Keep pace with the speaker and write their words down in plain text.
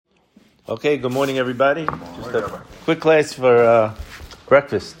Okay, good morning, everybody. Just a quick class for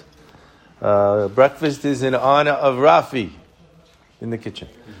breakfast. Breakfast is in honor of Rafi in the kitchen.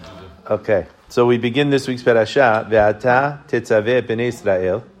 Okay, so we begin this week's parasha. Ve'ata tetzaveh b'nei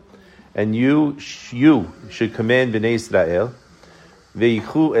Israel, and you should command b'nei Israel.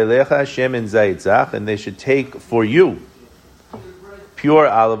 Ve'ichu elecha shemen zayitzach, and they should take for you pure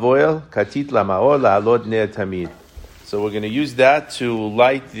olive oil, katit lamaor la'alot ner tamid. So we're going to use that to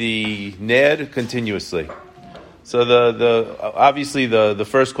light the ner continuously. So obviously the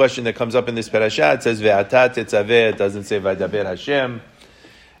first question that comes up in this parasha, it says ve'ata tetzaveh, it doesn't say vadaber Hashem.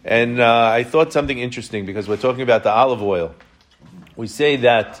 And I thought something interesting because we're talking about the olive oil. We say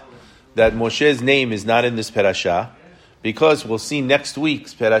that Moshe's name is not in this parasha because we'll see next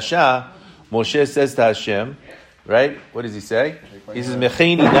week's parasha, Moshe says to Hashem, right? What does he say? He says,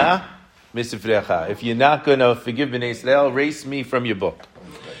 Mecheni na misifrecha. If you're not going to forgive Bnei Israel, erase me from your book.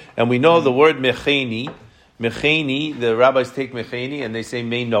 And we know the word mecheni, the rabbis take mecheni and they say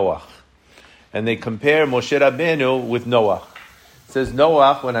mei Noach. And they compare Moshe Rabbeinu with Noach. It says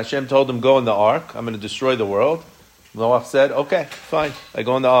Noach, when Hashem told him, go in the ark, I'm going to destroy the world. Noach said, okay, fine, I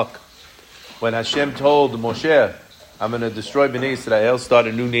go in the ark. When Hashem told Moshe, I'm going to destroy Bnei Israel, start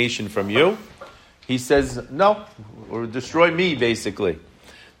a new nation from you, he says, no, or destroy me, basically.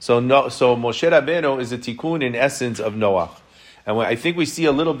 So Moshe Rabbeinu is a tikkun in essence of Noach. And I think we see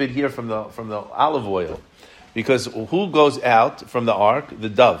a little bit here from the olive oil. Because who goes out from the ark? The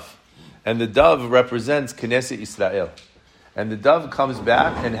dove. And the dove represents Knesset Israel. And the dove comes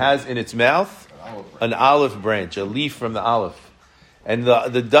back and has in its mouth an olive branch, a leaf from the olive. And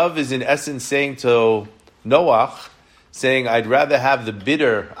the dove is in essence saying to Noach, saying, I'd rather have the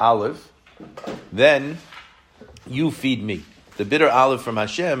bitter olive than you feed me. The bitter olive from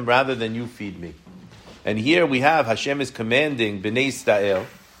Hashem rather than you feed me. And here we have Hashem is commanding Bnei Israel,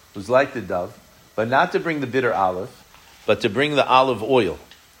 who's like the dove, but not to bring the bitter olive, but to bring the olive oil.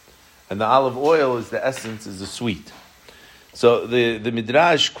 And the olive oil is the essence, is the sweet. So the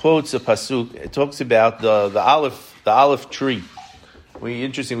Midrash quotes a pasuk. It talks about the olive tree.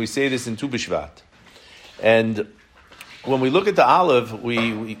 Interesting. We say this in Tu B'Shvat. And when we look at the olive,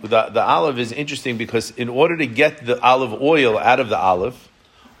 the olive is interesting because in order to get the olive oil out of the olive,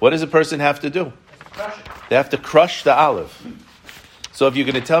 what does a person have to do? They have to crush the olive. So if you're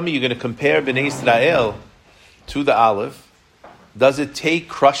going to tell me you're going to compare Bnei Israel to the olive, does it take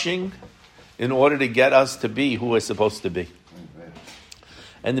crushing in order to get us to be who we're supposed to be?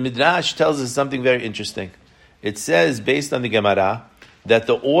 And the Midrash tells us something very interesting. It says, based on the Gemara, that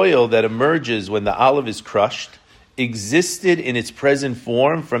the oil that emerges when the olive is crushed existed in its present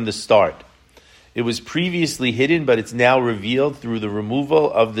form from the start. It was previously hidden, but it's now revealed through the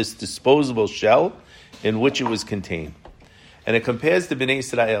removal of this disposable shell in which it was contained. And it compares to Bnei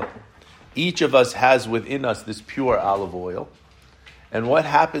Israel. Each of us has within us this pure olive oil. And what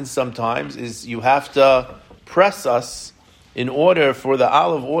happens sometimes is you have to press us in order for the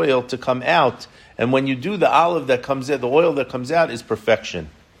olive oil to come out. And when you do, the oil that comes out is perfection.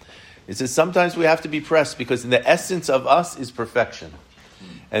 It says sometimes we have to be pressed because the essence of us is perfection.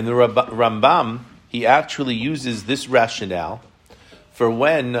 And the Rambam, he actually uses this rationale for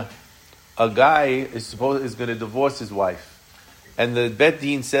when a guy is going to divorce his wife. And the Bet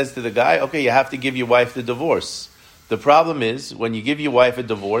Din says to the guy, okay, you have to give your wife the divorce. The problem is, when you give your wife a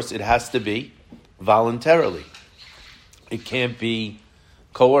divorce, it has to be voluntarily. It can't be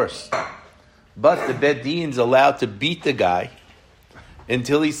coerced. But the Bet Din's allowed to beat the guy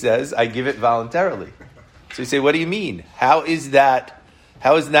until he says, I give it voluntarily. So you say, what do you mean? How is that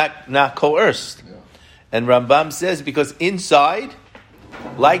not coerced? Yeah. And Rambam says, because inside,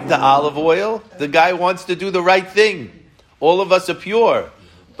 like the olive oil, the guy wants to do the right thing. All of us are pure.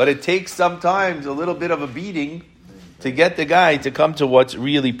 But it takes sometimes a little bit of a beating to get the guy to come to what's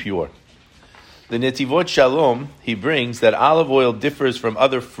really pure. The Netivot Shalom, he brings that olive oil differs from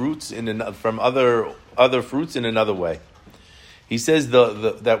other fruits in another way. He says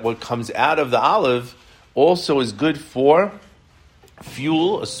that what comes out of the olive also is good for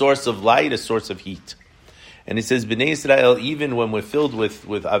fuel, a source of light, a source of heat. And he says, Bnei Israel, even when we're filled with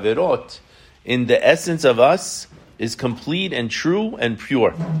averot, in the essence of us is complete and true and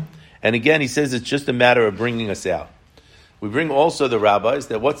pure. And again, he says it's just a matter of bringing us out. We bring also the rabbis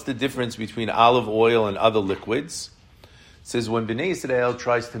that what's the difference between olive oil and other liquids? It says when Bnei Israel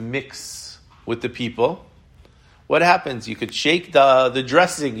tries to mix with the people, what happens? You could shake the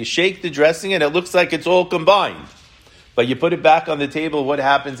dressing. You shake the dressing and it looks like it's all combined. But you put it back on the table, what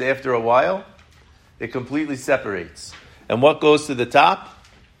happens after a while? It completely separates. And what goes to the top?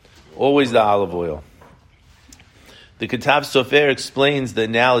 Always the olive oil. The Ketav Sofer explains the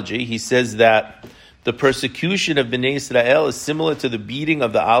analogy. He says that the persecution of Bnei Israel is similar to the beating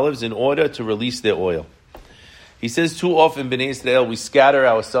of the olives in order to release their oil. He says too often, Bnei Israel, we scatter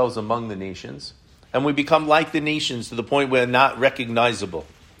ourselves among the nations, and we become like the nations to the point where we're not recognizable.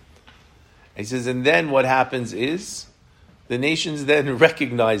 He says, and then what happens is, the nations then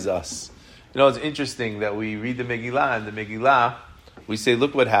recognize us. You know, it's interesting that we read the Megillah, and the Megillah, we say,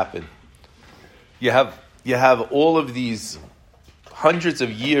 look what happened. You have all of these hundreds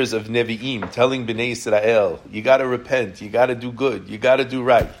of years of Nevi'im telling Bnei Israel, you got to repent, you got to do good, you got to do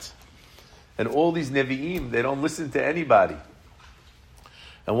right. And all these Nevi'im, they don't listen to anybody.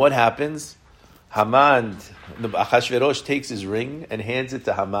 And what happens? Haman, Achashverosh takes his ring and hands it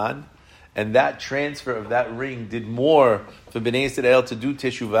to Haman, and that transfer of that ring did more for Bnei Israel to do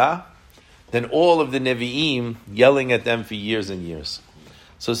teshuvah than all of the Nevi'im yelling at them for years and years.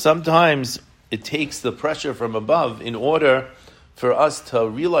 So sometimes it takes the pressure from above in order for us to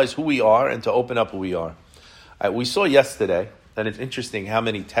realize who we are and to open up who we are. We saw yesterday, and it's interesting how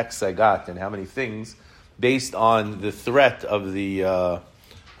many texts I got and how many things based on the threat of the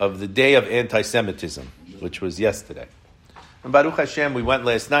day of anti-Semitism, which was yesterday. And Baruch Hashem, we went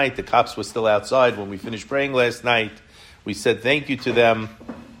last night. The cops were still outside. When we finished praying last night, we said thank you to them.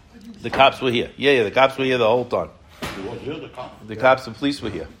 The cops were here. Yeah, the cops were here the whole time. The cops and police were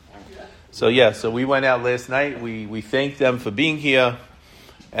here. So we went out last night. We thanked them for being here.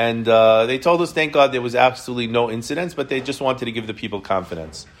 And they told us, thank God, there was absolutely no incidents, but they just wanted to give the people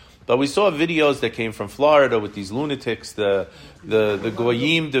confidence. But we saw videos that came from Florida with these lunatics, the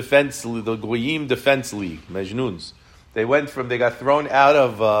Goyim Defense League, Majnuns. They got thrown out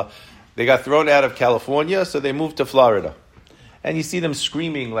of California, so they moved to Florida. And you see them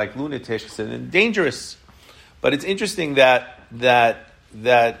screaming like lunatics and dangerous. But it's interesting that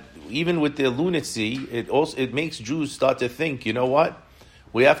even with their lunacy, it makes Jews start to think, you know what?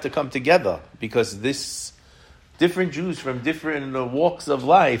 We have to come together, because different Jews from different walks of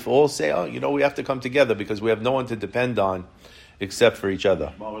life all say, we have to come together because we have no one to depend on except for each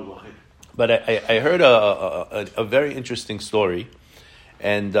other. But I heard a very interesting story,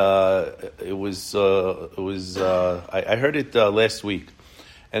 and I heard it last week.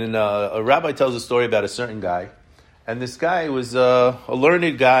 And a rabbi tells a story about a certain guy, and this guy was a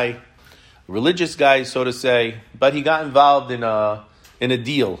learned guy, religious guy, so to say, but he got involved in a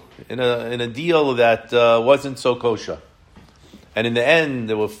deal that wasn't so kosher. And in the end,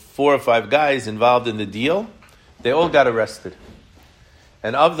 there were 4 or 5 guys involved in the deal. They all got arrested.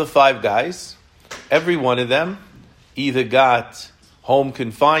 And of the 5 guys, every one of them either got home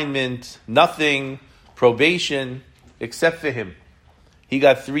confinement, nothing, probation, except for him. He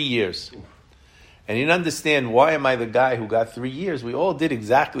got 3 years. And he didn't understand, why am I the guy who got 3 years? We all did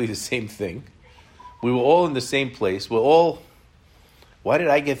exactly the same thing. We were all in the same place. Why did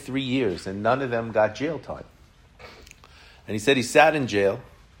I get 3 years and none of them got jail time? And he said he sat in jail,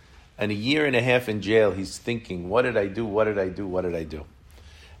 and 1.5 years in jail, he's thinking, what did I do? What did I do? What did I do?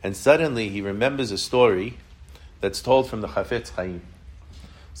 And suddenly he remembers a story that's told from the Chafetz Chaim. It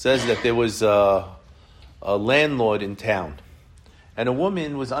says that there was a landlord in town, and a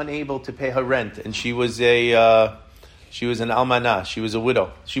woman was unable to pay her rent, and she was an almanah, she was a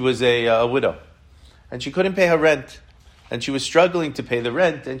widow. She was a widow, and she couldn't pay her rent, and she was struggling to pay the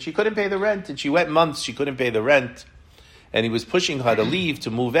rent, and she couldn't pay the rent, and she went months she couldn't pay the rent, and he was pushing her to leave,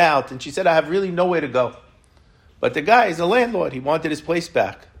 to move out, and she said, I have really nowhere to go. But the guy is a landlord. He wanted his place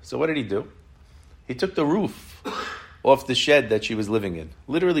back. So what did he do? He took the roof off the shed that she was living in.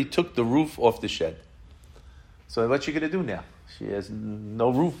 Literally took the roof off the shed. So what's she going to do now? She has no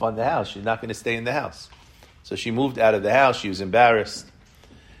roof on the house. She's not going to stay in the house. So she moved out of the house. She was embarrassed.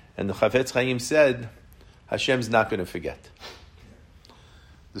 And the Chafetz Chaim said, Hashem's not going to forget.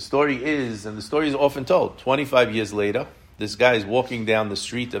 The story is, and the story is often told, 25 years later, this guy is walking down the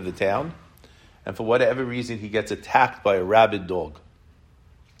street of the town, and for whatever reason, he gets attacked by a rabid dog.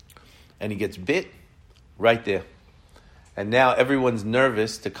 And he gets bit right there. And now everyone's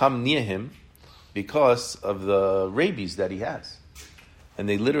nervous to come near him because of the rabies that he has. And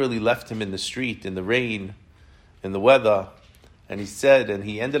they literally left him in the street, in the rain, in the weather. And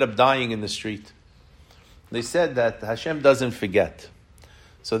he ended up dying in the street. They said that Hashem doesn't forget.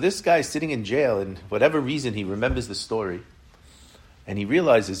 So this guy's sitting in jail, and whatever reason, he remembers the story. And he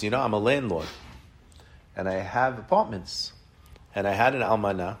realizes, I'm a landlord. And I have apartments. And I had an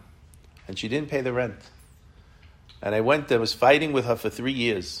almanah. And she didn't pay the rent. And I was fighting with her for 3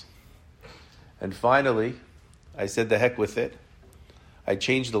 years. And finally, I said, the heck with it. I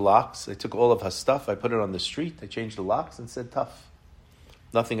changed the locks. I took all of her stuff. I put it on the street. I changed the locks and said, tough.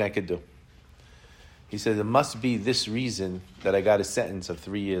 Nothing I could do. He said, it must be this reason that I got a sentence of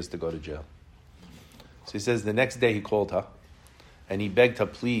 3 years to go to jail. So he says, the next day he called her, and he begged her,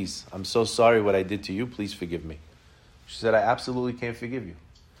 please, I'm so sorry what I did to you, please forgive me. She said, I absolutely can't forgive you.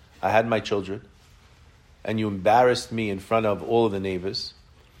 I had my children, and you embarrassed me in front of all of the neighbors.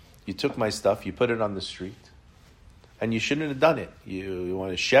 You took my stuff, you put it on the street, and you shouldn't have done it. You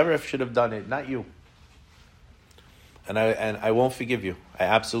want a sheriff should have done it, not you. And I won't forgive you. I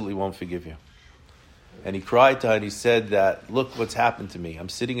absolutely won't forgive you. And he cried to her and he said that, look what's happened to me. I'm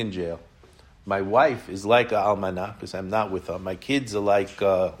sitting in jail. My wife is like a almanah because I'm not with her. My kids are like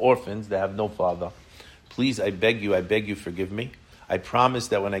orphans. They have no father. Please, I beg you, forgive me. I promise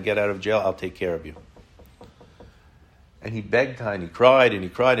that when I get out of jail, I'll take care of you. And he begged her and he cried,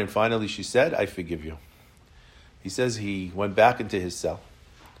 and finally she said, I forgive you. He says he went back into his cell,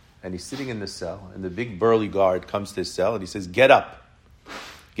 and he's sitting in the cell, and the big burly guard comes to his cell, and he says, get up.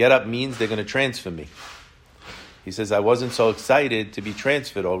 Get up means they're going to transfer me. He says, I wasn't so excited to be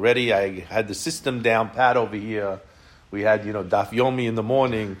transferred already. I had the system down pat over here. We had, Daf Yomi in the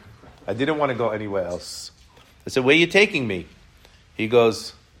morning. I didn't want to go anywhere else. I said, where are you taking me? He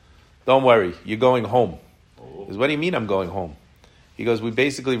goes, don't worry, you're going home. He goes, what do you mean I'm going home? He goes, we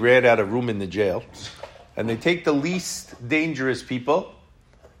basically ran out of room in the jail. And they take the least dangerous people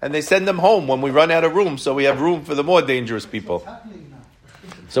and they send them home when we run out of room, so we have room for the more dangerous people.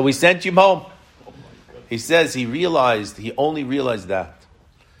 So we sent you home. He says he only realized that.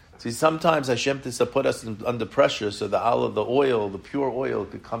 See, sometimes Hashem put us under pressure so the pure oil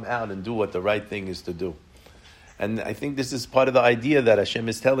could come out and do what the right thing is to do. And I think this is part of the idea that Hashem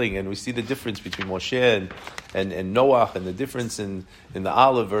is telling, and we see the difference between Moshe and Noach, and the difference in the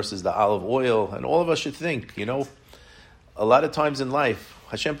olive versus the olive oil. And all of us should think, a lot of times in life,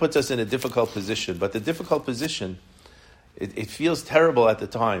 Hashem puts us in a difficult position, but the difficult position, it feels terrible at the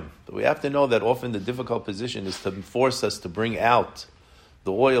time. But we have to know that often the difficult position is to force us to bring out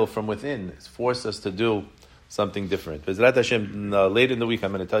the oil from within. It's force us to do something different. Bezrat Hashem, later in the week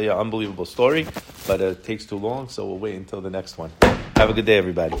I'm going to tell you an unbelievable story, but it takes too long, so we'll wait until the next one. Have a good day,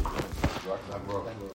 everybody.